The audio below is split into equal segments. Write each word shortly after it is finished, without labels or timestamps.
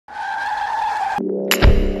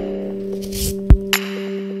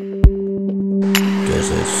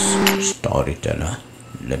This is storyteller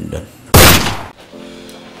Lyndon.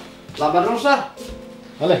 Laban dulu, Sir.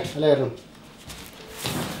 Boleh dulu.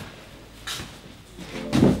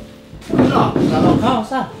 Kalau kau,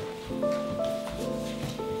 Sir.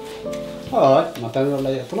 Oh, mata lu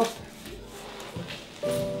layak tulus.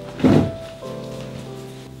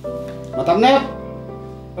 Matapnep.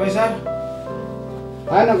 Oi, Sir.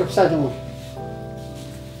 Ayo nak kesal semua.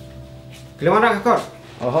 Keliwan rak akor.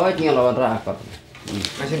 Oh, tinggal lawan rakot.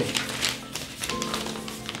 Masih ni.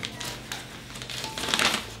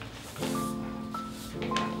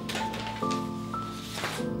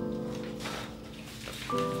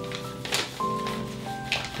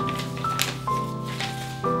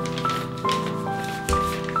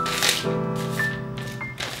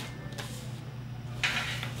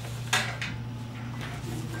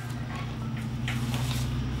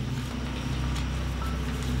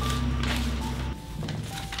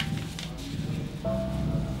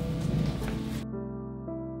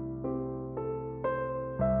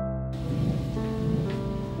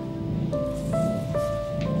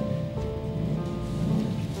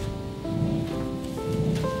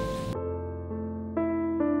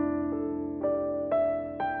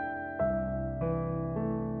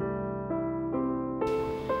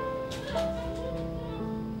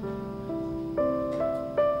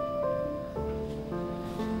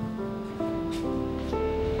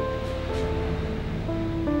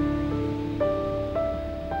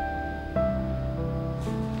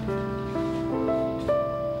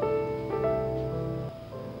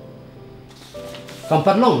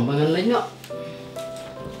 Kampat long, bangan lain nak.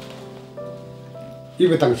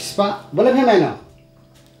 Ibu tang spa, boleh main nak?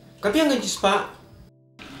 Kau biang gaji spa.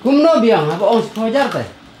 Kumno biang, apa orang sekojar teh?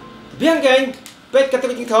 Biang geng, pet kata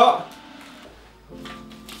bikin kau.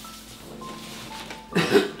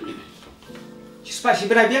 Spa si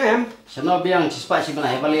berai biang em. Seno biang spa si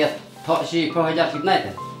benar, boleh thok si sekojar si benar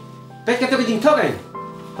teh. Pet kata bikin kau kan.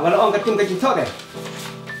 Kalau orang kata bikin kau kan.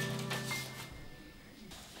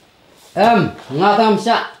 Ngatam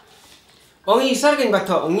syak. Orang isar kan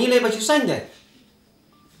batok, orang nilai baju sanja.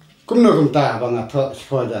 Kumno kumta bang thok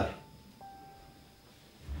sekojar.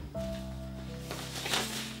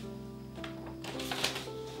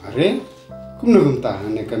 Are, kumno kumta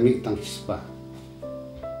ane kami tang spa.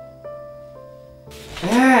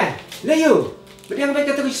 Leyu, beriang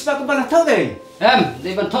baik kata bikin spa kau balah tahu kan.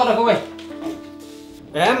 Di bentok dah kowe.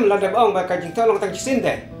 Ladap orang bakal jingkau long tang kisin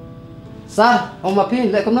deh. Sah, om mapi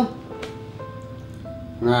lek kumno.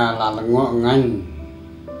 Ngalah lengok ngan.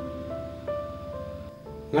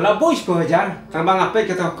 Ngalah boys ko hajar, tambang apa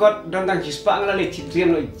kata kot dan tang kispa ngalah le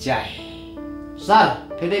citriam lo jai. Sar,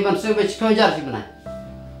 pede ban sebe sekojar si benar.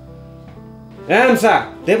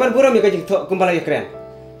 Sar, depan buram ya kajing tok kumbala ya keren.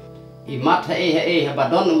 Imat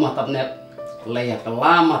badon matapnep layak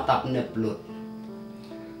lama matapnep lut.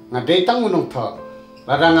 Ngadai tang unung thok.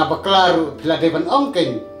 Barang apa kelaru bila depan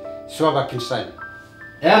ongken suabakin sai.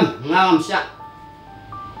 Ngam syak.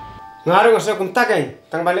 Ngaruh ngasa kum takai,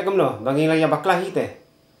 tang balik kum no, bangin lagi baklah hite.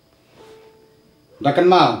 Dakan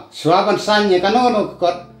mau, suaban sanya kanono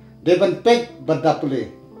kot depan pek berdapule.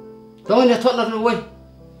 Kau ni thok nak luwe.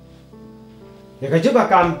 Ya kaju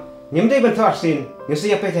bakam, nyemdai bentar sin,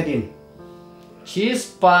 ngasi apa jadin.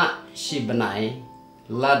 Spa si benai,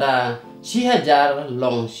 lada si hajar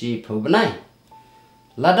long si phu benai.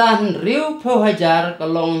 Lada riu phu hajar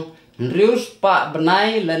kalong riu spa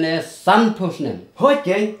benai lene san phu snem. Hoi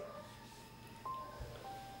ke?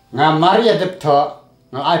 Ngamari adep tho,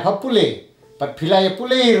 ngai papule, pat pilai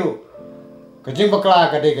pule ru. Kajing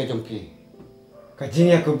bakla kade kajongki.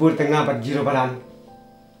 Kajing ya kubur tengah pat jiro balan.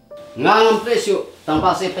 Ngam presu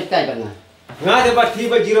tanpa se petkai banga. Nga debat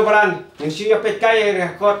tiba jiro balan, yang siya petkai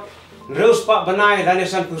rekod, reus pak benai dan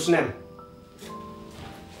san pusnem.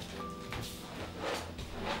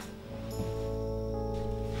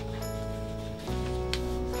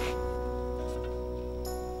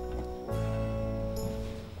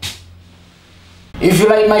 If you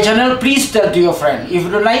like my channel, please tell to your friend. If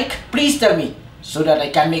you don't like, please tell me so that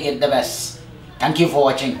I can make it the best. Thank you for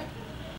watching.